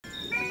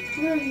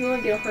No, you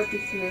want to get a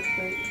herpes from this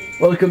thing.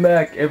 Welcome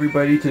back,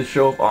 everybody, to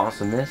Show of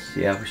Awesomeness.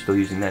 Yeah, we're still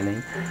using that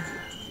name.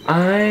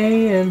 I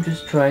am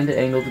just trying to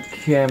angle the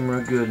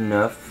camera good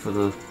enough for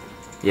the...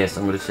 Yes,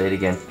 I'm going to say it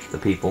again. The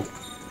people.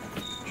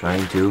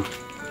 I'm going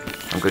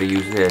to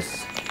use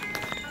this.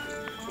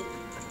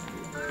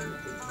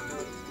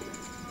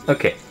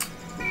 Okay.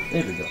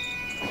 There we go.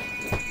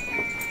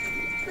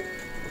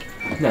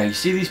 Now, you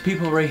see these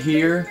people right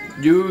here?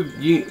 We're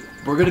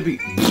going to be...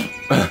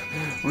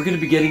 we're going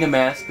to be getting a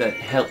mask that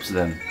helps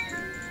them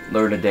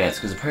learn to dance,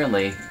 because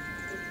apparently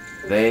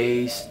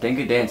they stink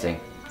at dancing.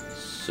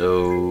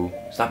 So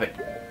stop it.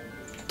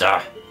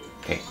 Duh.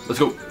 Okay, let's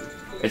go.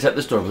 It's at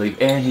the store, I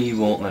believe, and he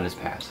won't let us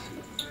pass.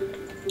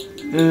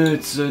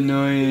 It's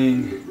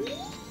annoying.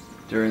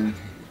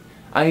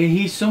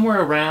 He's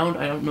somewhere around.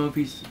 I don't know if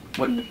he's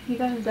what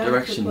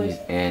direction he's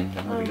in.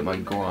 I'm gonna get my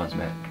Goron's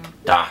mat.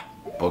 Duh,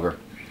 booger.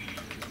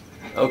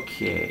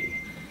 Okay.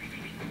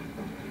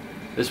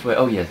 This way.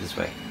 Oh yeah, this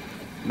way.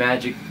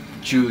 Magic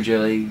Chew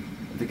Jelly.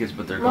 I think it's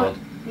what they're called.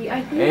 Yeah,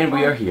 and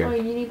we are here. Oh,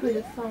 you need to put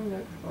a song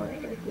there for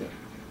it right there.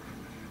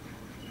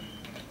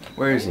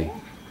 Where is he?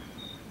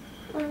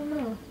 I don't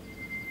know.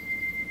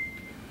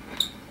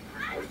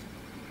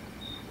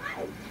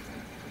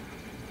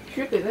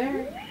 Should be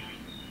there.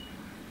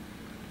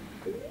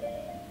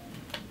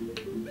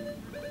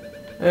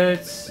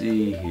 Let's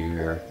see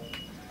here.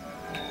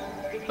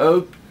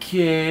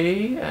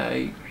 Okay,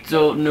 I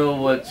don't know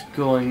what's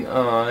going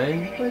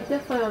on. We're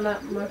definitely on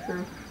that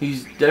mushroom.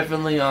 He's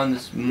definitely on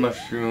this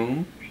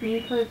mushroom.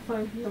 You put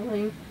some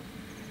healing.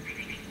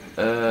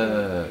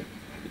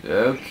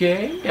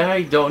 Okay.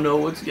 I don't know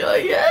what's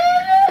going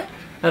on.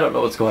 I don't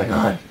know what's going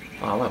on.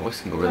 Wow, my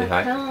voice can go really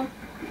high. Tell him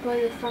to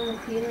play the song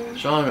of healing.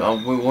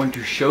 Sean, we're going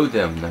to show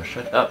them. Now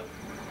shut up.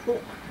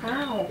 Well,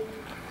 how?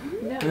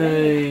 No.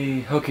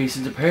 Hey, okay,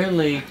 since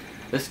apparently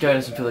this guy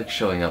doesn't feel like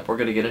showing up, we're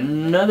gonna get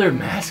another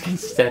mask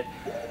instead.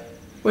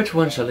 Which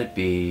one shall it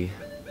be?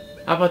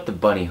 How about the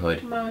bunny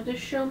hood? Mom,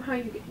 just show him how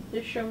you get.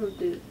 Just show him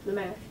the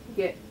mask you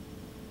get.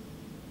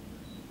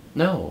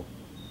 No.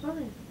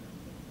 Why?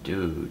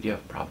 Dude, you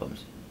have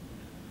problems.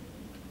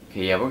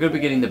 Okay, yeah, we're gonna be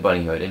getting the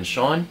bunny hood, and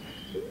Sean,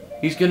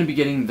 he's gonna be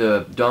getting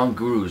the Don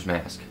Guru's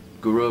mask.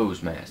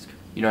 Guru's mask.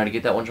 You know how to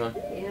get that one, Sean?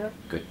 Yeah.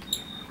 Good.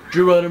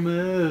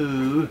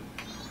 Geronimo!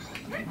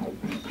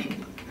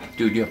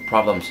 Dude, you have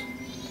problems.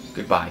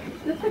 Goodbye.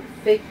 This like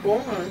fake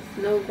Goron.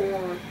 No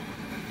Goron.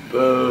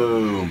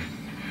 Boom.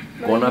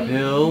 Going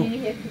uphill. You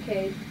need a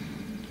cocaine.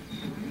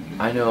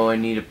 I know, I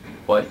need a...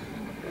 what? A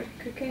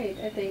cocaine,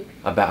 I think.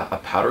 A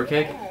powder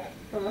keg?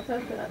 Oh, I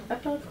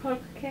thought it's called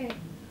cocaine.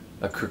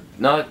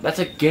 No, that's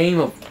a game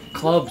of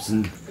clubs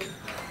and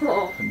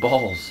Oh.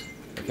 balls.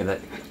 Okay,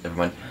 never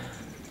mind.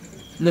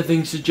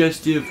 Nothing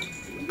suggestive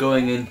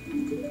going in.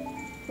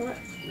 What?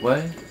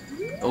 What?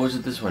 Oh, was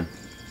it this one?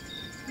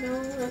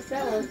 No, that's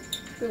that one.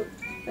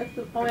 That's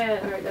the... Oh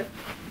yeah, alright, that's...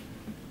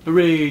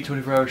 Hooray,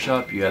 24-hour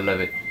shop, you gotta love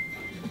it.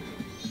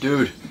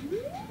 Dude,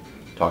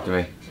 talk to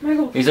me.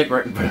 Michael! He's like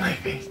right in front of my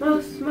face.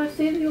 My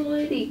save the old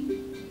lady.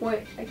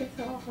 Wait, I guess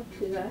I'll have to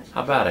do that.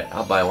 How about it?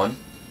 I'll buy one.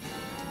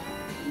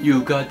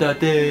 You got that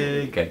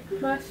thing. Okay.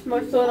 My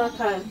sword on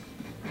time.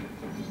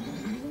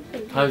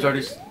 Time's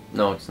already...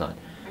 No, it's not.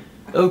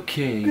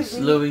 Okay,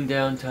 slowing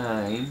down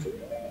time.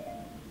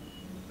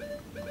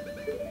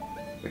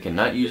 We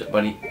cannot use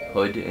bunny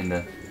hood in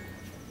the...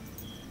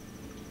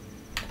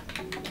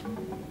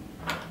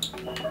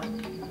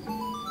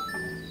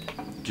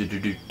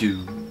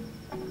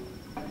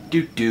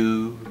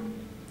 Do.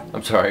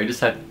 I'm sorry, I just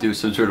had to do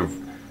some sort of...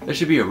 There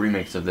should be a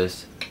remix of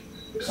this.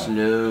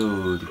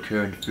 Slow the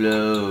current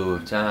flow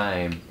of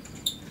time.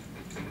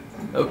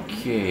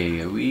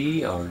 Okay,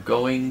 we are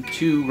going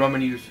to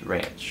Romany's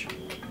Ranch.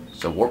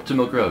 So warp to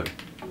Milk Road.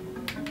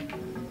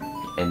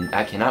 And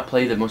I cannot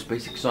play the most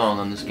basic song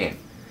on this game.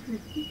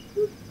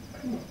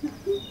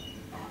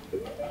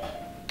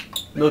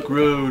 Milk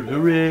Road,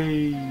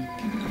 hooray!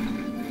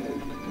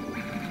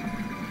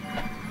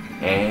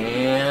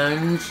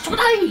 And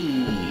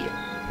sway!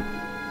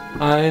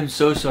 I'm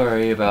so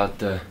sorry about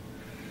the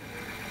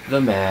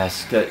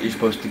mask that you're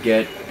supposed to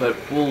get, but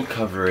we'll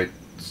cover it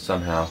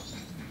somehow.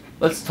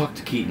 Let's talk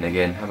to Keaton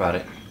again. How about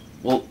it?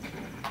 Well,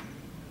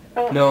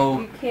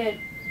 no. You can't.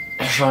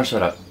 Sean,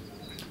 shut up.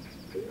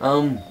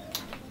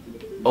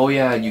 Oh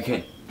yeah, you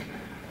can't.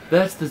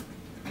 That's the.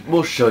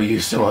 We'll show you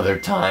some other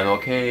time,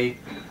 okay?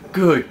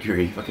 Good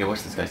grief. Okay,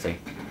 what's this guy saying?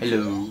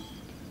 Hello.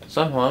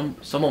 Someone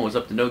was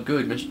up to no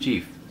good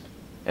mischief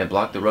and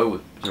blocked the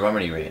road to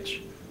Romany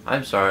Ranch.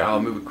 I'm sorry,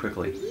 I'll move it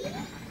quickly.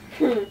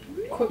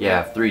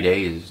 Yeah, 3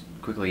 days.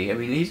 Quickly. I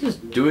mean, he's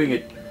just doing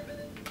it.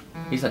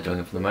 He's not doing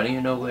it for the money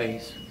in no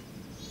ways.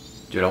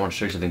 Dude, I want to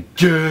show you something.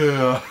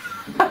 Yeah!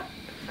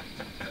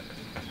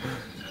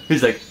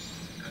 He's like,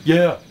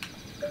 yeah,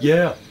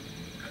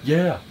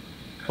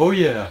 oh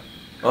yeah,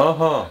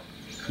 uh-huh,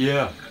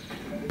 yeah,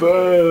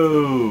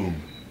 boom.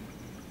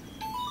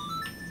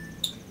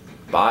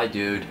 Bye,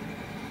 dude.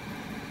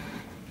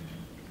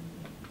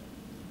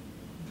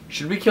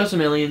 Should we kill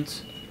some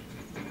aliens?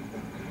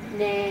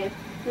 Nah, you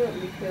want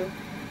me to.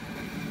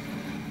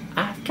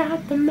 I've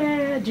got the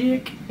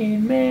magic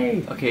in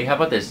me. Okay, how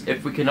about this?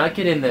 If we cannot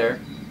get in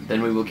there,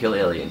 then we will kill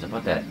aliens. How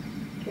about that?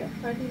 Yeah,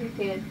 I think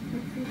we can.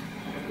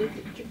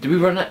 Did we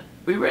run out?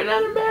 We ran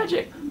out of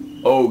magic.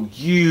 Oh,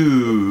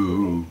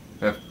 you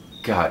have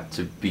got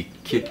to be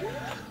kidding.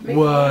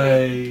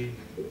 Why?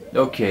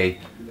 Okay,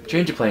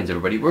 change of plans,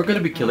 everybody. We're gonna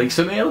be killing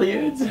some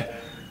aliens. Speed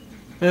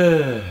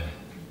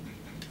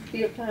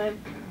up time.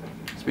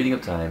 Speeding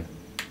up time.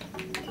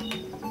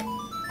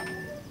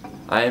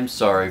 I am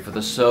sorry for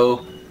the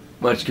so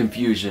much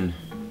confusion.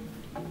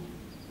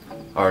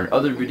 Our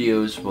other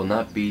videos will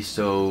not be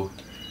so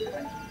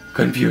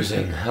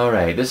confusing.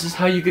 Alright, this is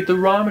how you get the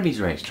Romany's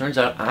ranks. Turns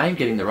out I'm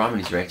getting the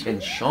Romany's ranks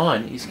and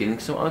Sean is getting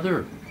some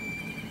other.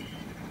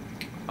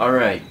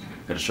 Alright,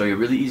 gonna show you a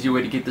really easy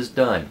way to get this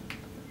done.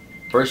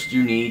 First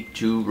you need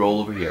to roll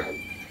over here.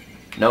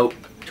 Nope,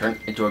 turn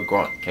into a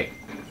grunt. Okay.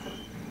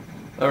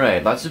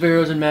 Alright, lots of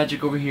arrows and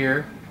magic over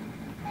here.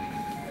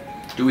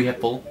 Do we have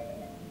full?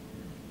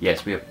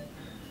 Yes, we have.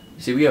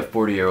 See, we have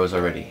 40 arrows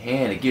already,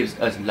 and it gives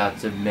us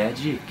lots of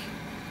magic.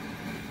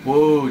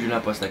 Whoa, do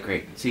not bust that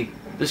crate. See,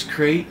 this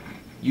crate,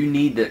 you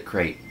need that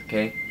crate,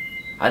 okay?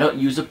 I don't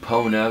use a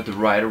Pona to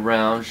ride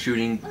around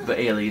shooting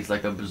the aliens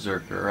like a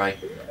berserker. I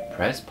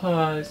press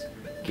pause,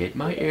 get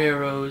my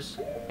arrows,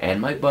 and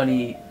my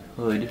bunny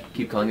hood.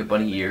 Keep calling it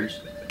bunny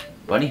ears.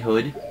 Bunny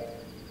hood.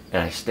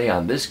 And I stay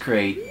on this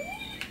crate.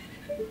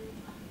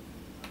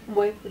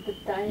 Wait for the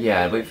dinosaurs.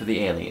 Yeah, I wait for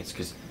the aliens,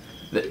 because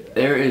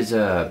there is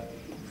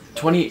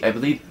 20, I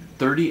believe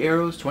 30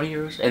 arrows, 20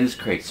 arrows in this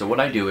crate. So what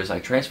I do is I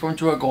transform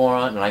to a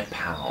Goron and I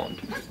pound.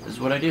 This is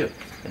what I do.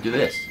 I do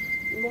this.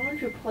 Why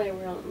don't you play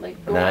around like?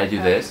 And then I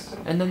do this,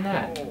 and then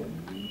that.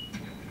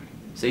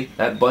 See,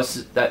 that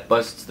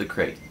busts the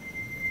crate.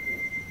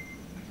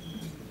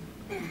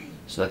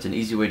 So that's an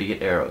easy way to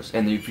get arrows.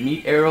 And if you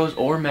need arrows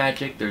or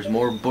magic, there's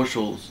more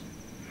bushels.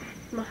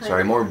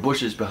 Sorry, more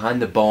bushes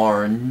behind the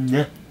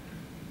barn.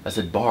 I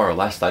said bar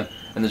last time,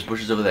 and there's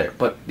bushes over there.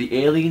 But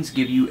the aliens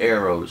give you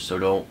arrows, so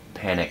don't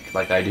panic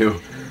like I do.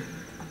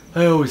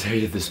 I always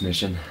hated this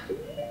mission.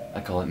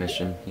 I call it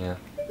mission, yeah.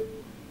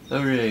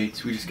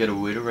 Alright, we just gotta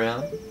wait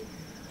around. Do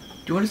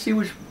you want to see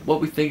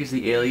what we think is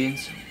the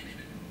aliens?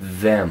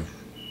 Them.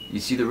 You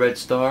see the red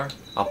star?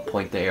 I'll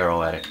point the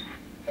arrow at it.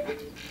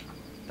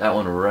 That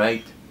one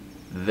right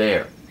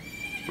there.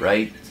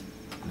 Right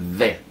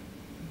there.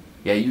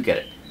 Yeah, you get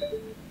it.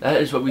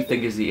 That is what we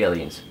think is the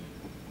aliens.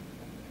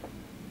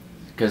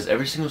 Because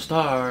every single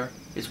star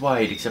is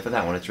white except for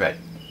that one, it's red.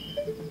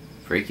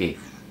 Freaky.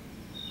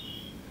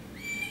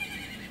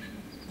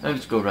 I'll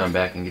just go around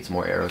back and get some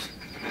more arrows.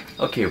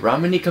 Okay,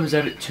 Romany comes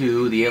out at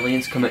 2, the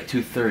aliens come at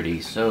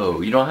 2:30,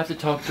 so you don't have to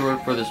talk to her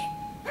for this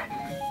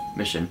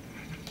mission.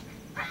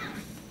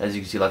 As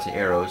you can see, lots of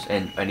arrows,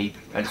 and I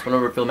just want to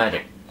refill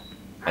magic.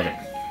 Magic.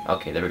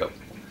 Okay, there we go.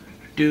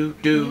 Do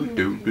do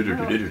do do do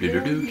do do do do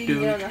do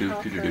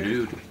do do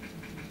do do.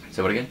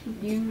 Say what again?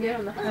 You can get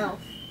on the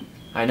house.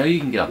 I know you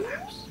can get on the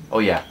house. Oh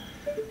yeah.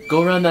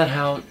 Go around that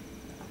house.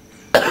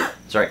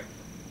 Sorry.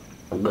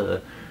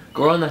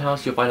 Go around that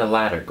house, you'll find a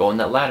ladder. Go on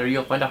that ladder,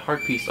 you'll find a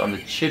heart piece on the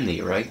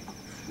chimney, right?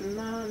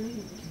 No,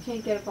 you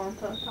can't get up on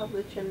top of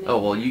the chimney. Oh,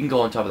 well, you can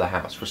go on top of the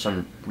house for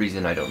some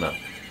reason I don't know.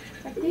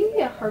 I think you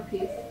get a heart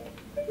piece.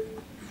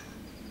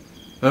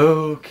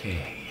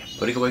 Okay.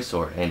 Putting away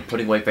sword and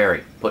putting away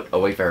fairy. Put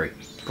away fairy.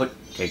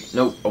 Okay,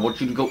 no, I want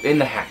you to go in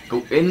the hat.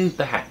 Go in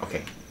the hat.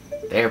 Okay.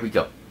 There we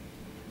go.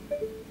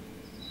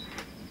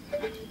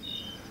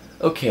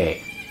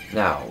 Okay.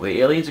 Now, the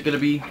aliens are gonna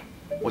be...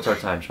 What's our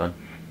time, Sean?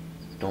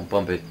 Don't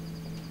bump it.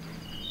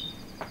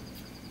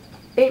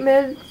 8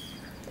 minutes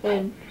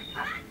and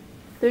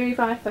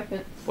 35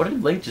 seconds. What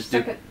did Link just do?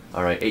 Second.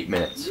 Alright, 8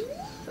 minutes.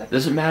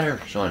 Doesn't matter,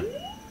 Sean.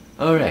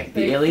 Alright,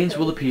 the aliens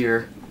will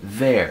appear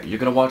there. You're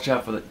gonna watch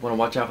out for that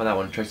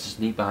one. It tries to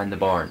sneak behind the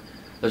barn.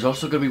 There's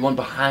also gonna be one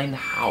behind the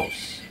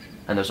house.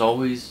 And there's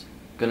always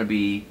gonna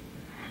be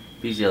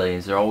these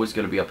aliens. They're always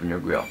gonna be up in your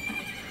grill.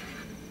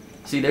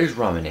 See, there's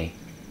Romany.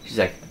 She's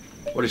like,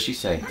 what does she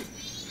say?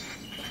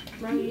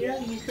 Mommy, you know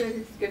you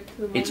could skip to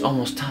the moment. It's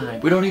almost time.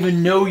 We don't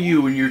even know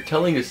you and you're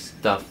telling us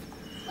stuff.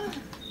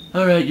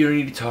 Alright, you don't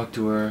need to talk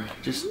to her.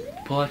 Just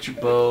pull out your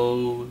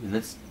bow and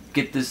let's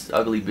get this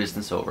ugly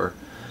business over.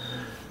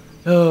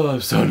 Oh,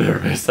 I'm so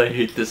nervous. I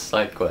hate this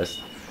side quest.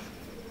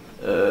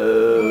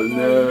 Oh,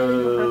 no.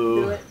 You don't have to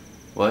do it.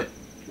 What?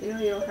 You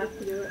know you don't have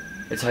to do it.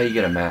 It's how you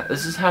get a mask.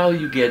 This is how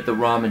you get the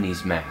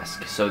Romany's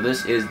mask. So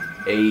this is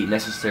a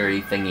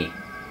necessary thingy.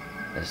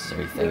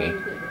 Necessary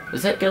thingy.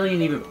 Is that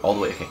alien even all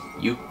the way? Okay,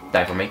 you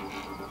die for me.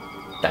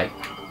 Die.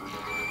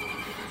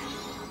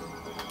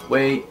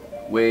 Wait.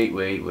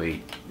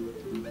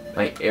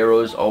 My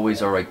arrows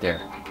always are right there.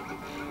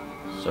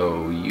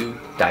 So you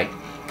die.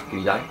 Can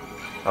you die?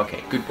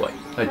 Okay, good boy.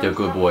 Right there,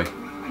 good boy.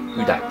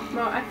 You die.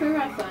 No, I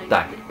forgot something.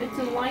 Die. It's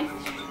a light.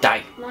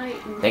 Die.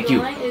 Thank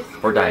you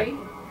for dying.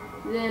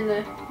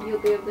 Then you'll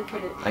be able to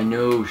hit it. I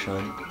know,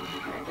 Sean.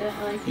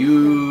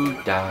 You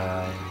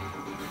die.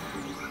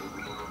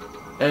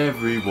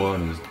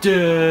 Everyone is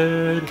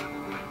dead.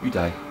 You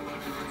die.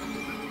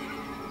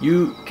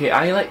 Okay,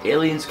 I let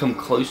aliens come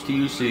close to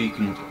you so you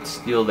can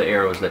steal the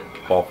arrows that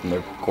fall from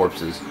their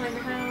corpses.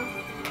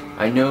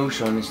 I know,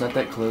 Sean, it's not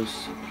that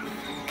close.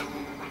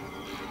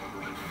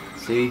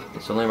 See?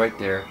 It's only right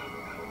there.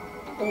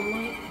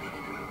 Only?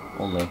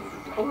 Only.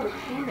 I would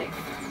have panicked.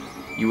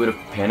 You would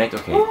have panicked?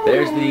 Okay,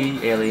 there's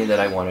the alien that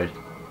I wanted.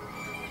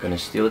 Gonna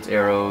steal its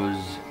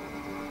arrows.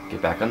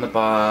 Get back on the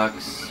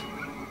box.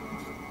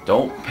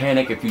 Don't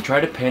panic. If you try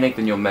to panic,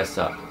 then you'll mess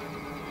up.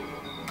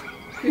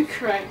 You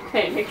try to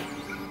panic.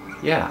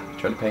 Yeah,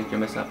 try to panic, you'll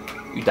mess up.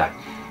 You die.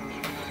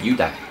 You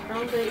die.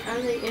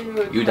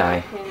 You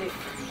die. Panic.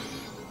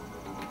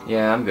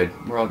 Yeah, I'm good.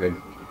 We're all good.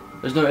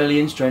 There's no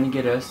aliens trying to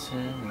get us.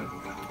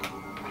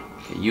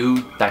 Okay,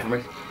 you die from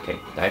me. Okay,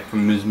 die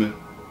from Mizma.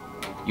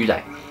 You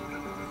die.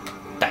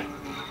 Die.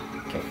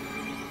 Okay.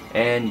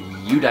 And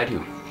you die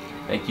too.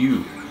 Thank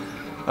you.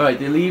 Alright,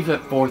 they leave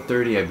at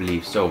 4:30, I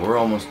believe, so we're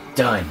almost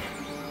done.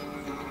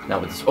 Now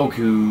with this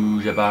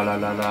Oku, jaba la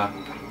la la.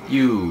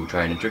 You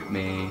trying to trick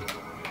me.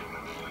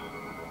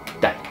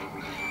 Die.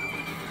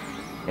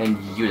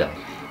 And you die.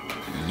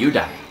 You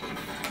die.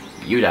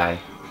 You die.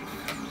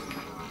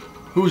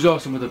 Who's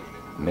awesome with a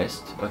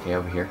mist? Okay,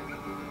 over here.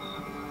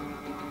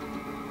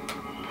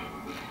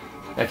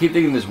 I keep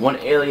thinking there's one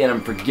alien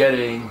I'm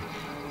forgetting,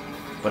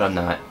 but I'm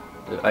not.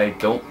 I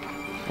don't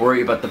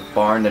worry about the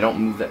barn. They don't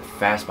move that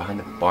fast behind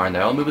the barn. They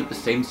all move at the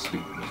same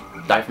speed.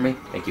 Die for me?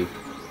 Thank you.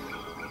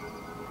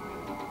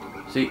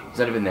 See, it's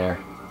not even there.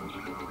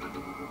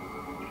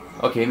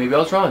 Okay, maybe I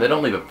was wrong. They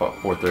don't leave at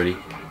 4:30,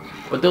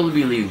 but they'll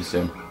be leaving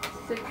soon.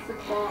 6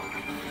 o'clock.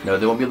 No,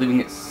 they won't be leaving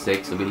at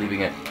 6. They'll be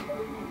leaving at...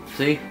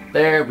 See?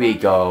 There we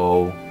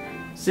go.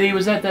 See,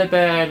 was that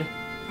bad?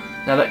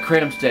 Now that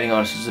crate I'm standing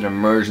on is just an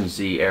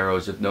emergency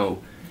arrows if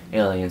no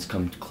aliens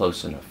come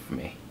close enough for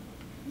me.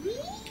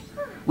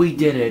 We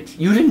did it.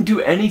 You didn't do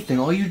anything.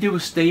 All you did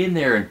was stay in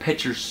there and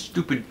pet your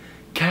stupid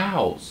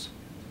cows.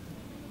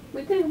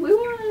 We did. We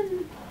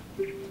won.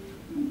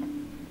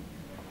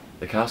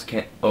 The cows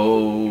can't...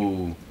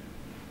 Oh.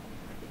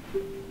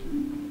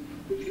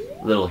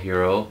 Little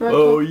hero.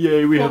 Oh,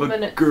 yay, we have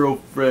a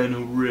girlfriend.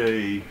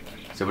 Hooray.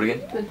 Say what again?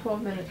 It's been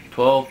 12 minutes.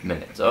 12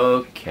 minutes.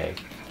 Okay.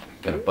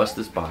 Gotta bust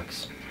this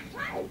box.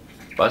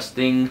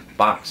 Busting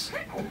box.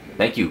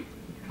 Thank you.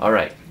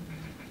 Alright.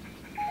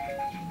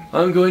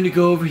 I'm going to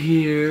go over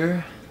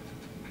here.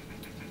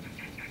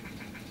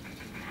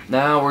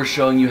 Now we're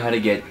showing you how to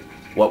get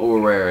what we're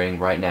wearing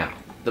right now.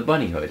 The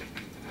bunny hood.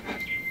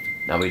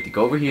 Now we have to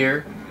go over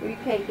here. We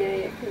can't get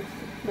it because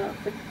it's not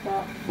 6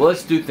 o'clock. Well,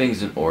 let's do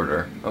things in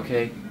order,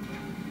 okay?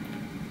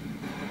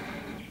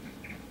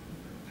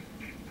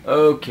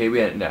 Okay, we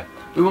won't be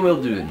able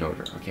to do it in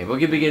order. Okay, we'll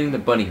be getting the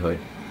bunny hood.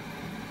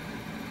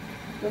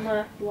 The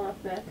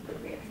last match.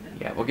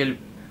 Yeah, we'll get it.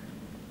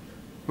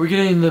 We're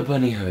getting the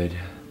bunny hood,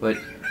 but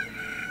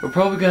we're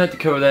probably gonna have to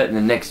cover that in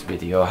the next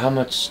video. How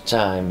much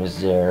time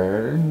is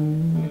there?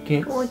 I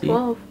can't Only see.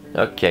 12.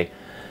 Okay.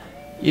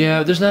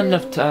 Yeah, there's not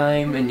enough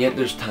time, and yet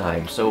there's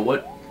time. So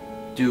what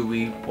do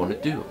we want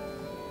to do?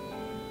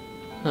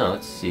 Oh,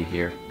 let's see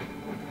here.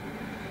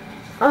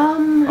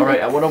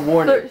 Alright, I want to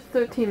warn it.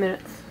 13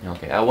 minutes.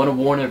 Okay, I want to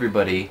warn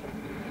everybody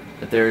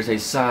that there is a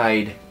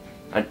side.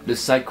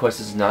 This side quest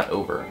is not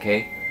over,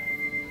 okay?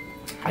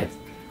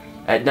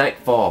 At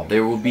nightfall,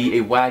 there will be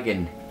a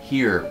wagon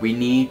here. We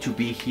need to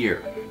be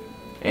here.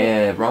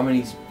 And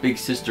Romany's big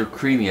sister,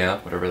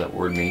 Cremia, whatever that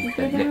word means.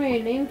 You gave me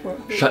a name for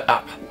it. Shut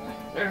up!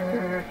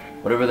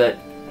 Whatever that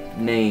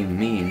name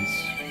means,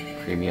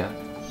 Cremia.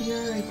 You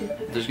already did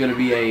that. There's gonna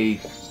be a...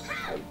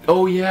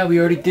 Oh yeah, we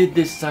already did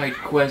this side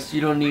quest.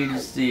 You don't need to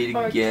see it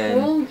again.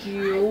 I told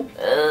you.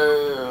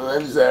 Oh,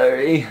 I'm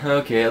sorry.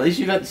 Okay, at least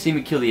you got to see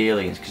me kill the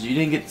aliens, because you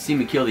didn't get to see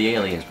me kill the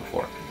aliens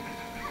before.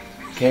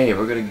 Okay,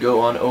 we're gonna go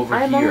on over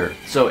here.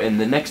 So in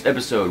the next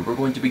episode, we're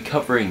going to be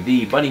covering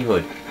the bunny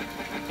hood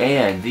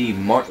and the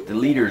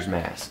leader's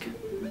mask.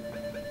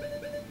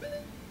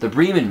 The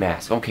Bremen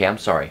mask. Okay, I'm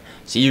sorry.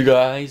 See you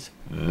guys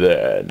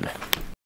then.